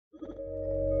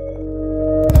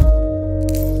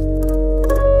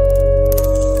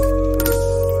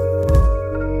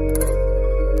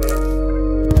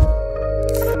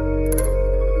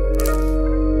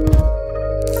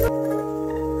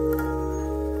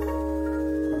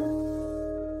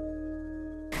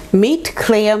Meet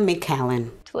Clare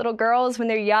McCallan. To little girls, when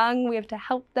they're young, we have to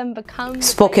help them become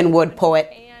Spoken word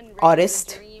poet,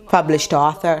 artist, published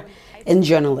author, and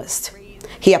journalist.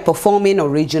 Here performing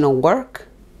original work,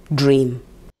 Dream.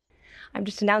 I'm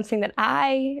just announcing that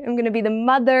I am going to be the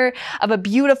mother of a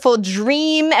beautiful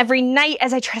dream. Every night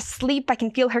as I try to sleep, I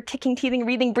can feel her kicking, teething,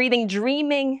 breathing,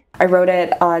 dreaming. I wrote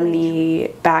it on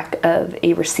the back of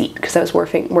a receipt because I was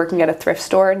working at a thrift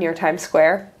store near Times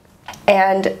Square.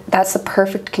 And that's the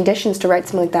perfect conditions to write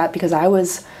something like that because I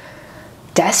was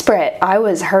desperate. I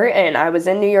was hurting. I was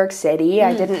in New York City.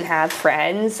 I didn't have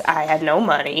friends. I had no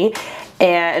money.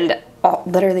 And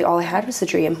literally all I had was a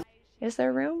dream. Is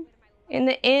there room? In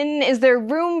the inn, is there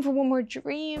room for one more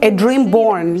dream? A dream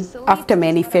born after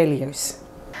many failures.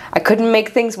 I couldn't make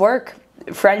things work.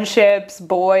 Friendships,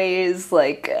 boys,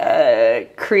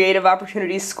 creative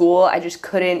opportunities, school, I just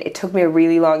couldn't. It took me a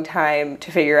really long time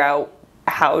to figure out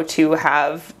how to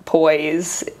have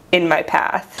poise in my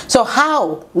path. So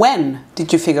when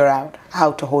did you figure out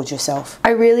how to hold yourself?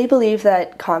 I really believe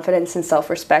that confidence and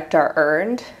self-respect are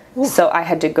earned. Ooh. So I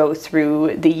had to go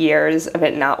through the years of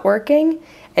it not working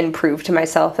and prove to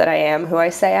myself that I am who I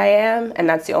say I am. And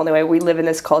that's the only way. We live in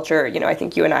this culture, you know, I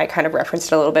think you and I kind of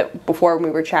referenced it a little bit before when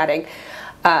we were chatting,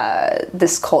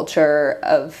 this culture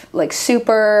of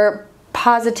super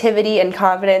positivity and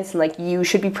confidence, and you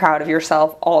should be proud of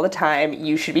yourself all the time.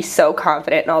 You should be so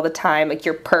confident all the time.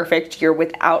 You're perfect, you're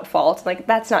without fault.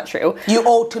 That's not true. You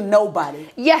owe to nobody.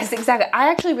 Yes, exactly.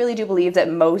 I actually really do believe that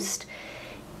most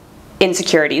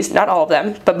insecurities, not all of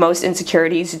them, but most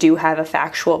insecurities do have a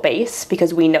factual base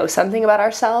because we know something about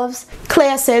ourselves.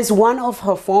 Claire says one of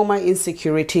her former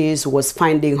insecurities was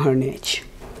finding her niche.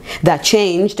 That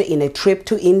changed in a trip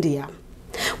to India.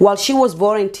 While she was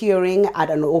volunteering at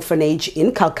an orphanage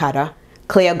in Calcutta,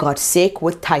 Claire got sick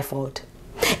with typhoid.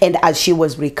 And as she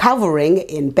was recovering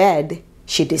in bed,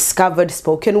 she discovered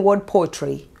spoken word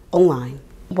poetry online.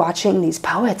 Watching these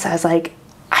poets, I was like,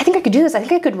 I think I could do this. I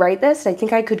think I could write this. I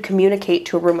think I could communicate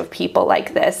to a room of people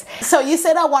like this. So you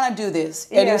said, I want to do this.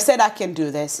 And you said, I can do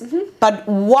this. But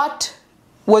what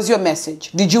was your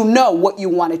message? Did you know what you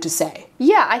wanted to say?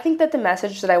 Yeah, I think that the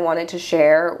message that I wanted to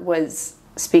share was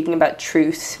speaking about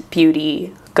truth,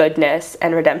 beauty, goodness,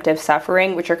 and redemptive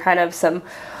suffering, which are kind of some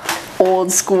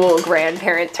old school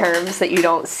grandparent terms that you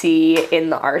don't see in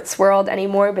the arts world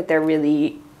anymore, but they're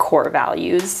really core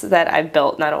values that I've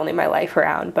built not only my life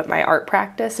around, but my art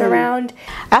practice around.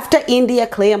 After India,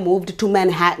 Claire moved to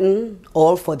Manhattan,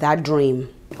 all for that dream.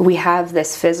 We have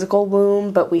this physical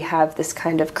womb, but we have this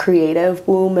kind of creative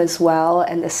womb as well,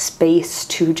 and the space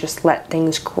to just let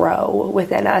things grow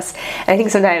within us. And I think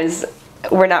sometimes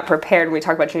we're not prepared when we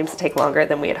talk about dreams that take longer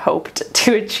than we had hoped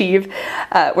to achieve.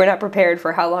 We're not prepared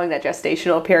for how long that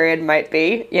gestational period might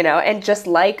be, you know, and just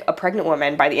like a pregnant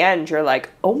woman, by the end, you're like,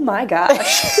 oh my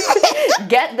gosh,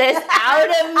 get this out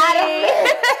of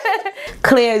me.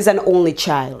 Claire is an only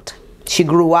child. She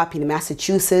grew up in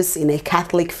Massachusetts in a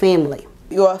Catholic family.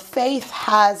 Your faith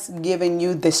has given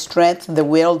you the strength, the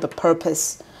will, the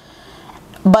purpose.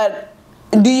 But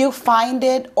do you find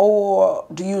it, or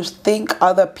do you think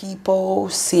other people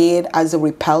see it as a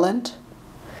repellent?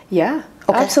 Yeah,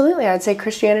 absolutely. I'd say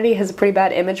Christianity has a pretty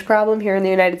bad image problem here in the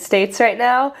United States right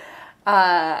now.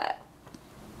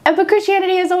 But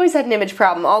Christianity has always had an image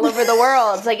problem all over the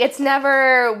world. It's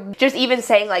never just even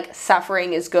saying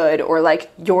suffering is good, or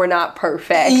you're not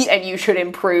perfect and you should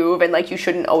improve, and you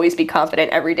shouldn't always be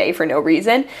confident every day for no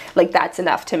reason. That's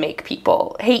enough to make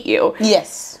people hate you.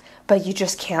 Yes. But you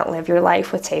just can't live your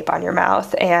life with tape on your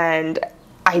mouth. And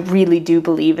I really do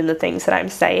believe in the things that I'm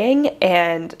saying.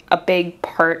 And a big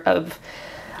part of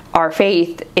our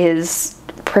faith is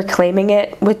proclaiming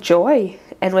it with joy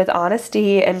and with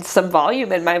honesty and some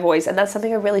volume in my voice. And that's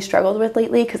something I really struggled with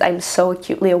lately because I'm so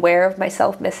acutely aware of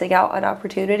myself missing out on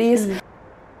opportunities.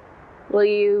 Will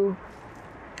you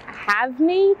have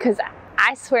me? Because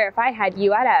I swear if I had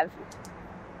you, I'd have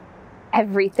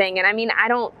everything. And I mean, I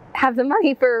don't have the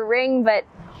money for a ring, but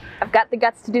I've got the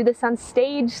guts to do this on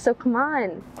stage, so come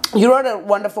on. You wrote a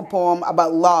wonderful poem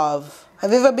about love.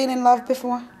 Have you ever been in love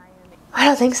before? I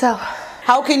don't think so.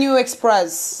 How can you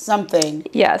express something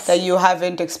that you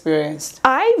haven't experienced?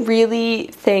 I really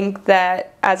think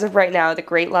that as of right now, the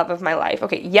great love of my life,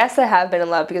 yes, I have been in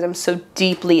love because I'm so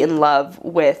deeply in love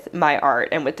with my art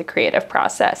and with the creative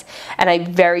process. And I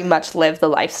very much live the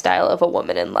lifestyle of a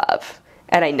woman in love.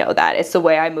 And I know that. It's the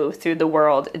way I move through the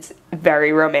world. It's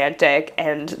very romantic,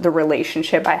 and the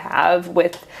relationship I have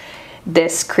with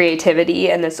this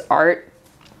creativity and this art,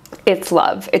 it's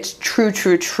love. It's true,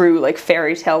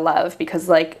 fairy tale love, because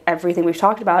everything we've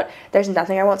talked about, there's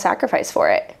nothing I won't sacrifice for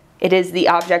it. It is the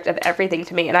object of everything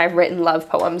to me, and I've written love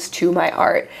poems to my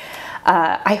art.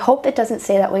 I hope it doesn't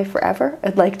stay that way forever.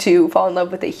 I'd like to fall in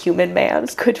love with a human man.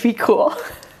 Could be cool.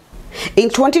 In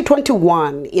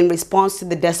 2021, in response to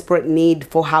the desperate need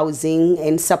for housing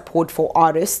and support for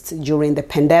artists during the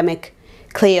pandemic,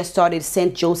 Clare started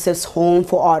St. Joseph's Home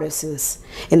for Artisans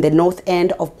in the North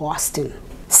End of Boston.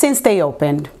 Since they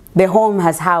opened, the home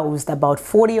has housed about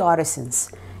 40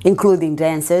 artisans, including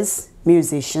dancers,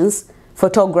 musicians,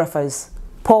 photographers,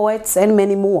 poets, and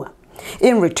many more.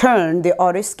 In return, the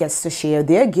artist gets to share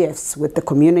their gifts with the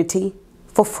community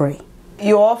for free.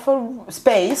 You offer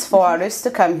space for artists to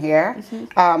come here.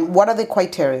 What are the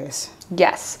criteria?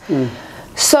 Yes.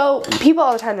 So people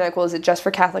all the time are like, well, is it just for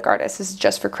Catholic artists? Is it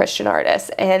just for Christian artists?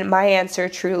 And my answer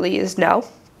truly is no.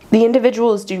 The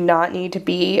individuals do not need to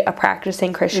be a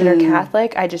practicing Christian or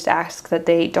Catholic. I just ask that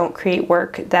they don't create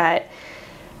work that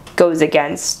goes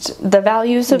against the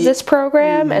values of this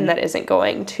program and that isn't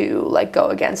going to like go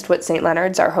against what St.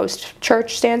 Leonard's, our host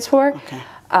church, stands for. Okay.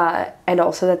 And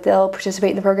also that they'll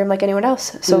participate in the program like anyone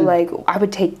else. So like I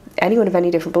would take anyone of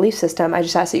any different belief system. I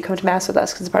just ask that you come to Mass with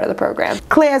us because it's part of the program.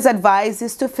 Clare's advice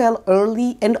is to fill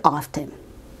early and often.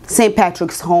 St.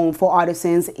 Patrick's Home for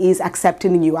Artisans is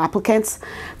accepting new applicants.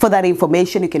 For that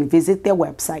information, you can visit their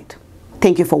website.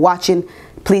 Thank you for watching.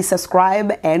 Please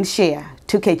subscribe and share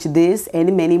to catch this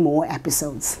and many more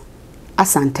episodes.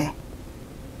 Asante.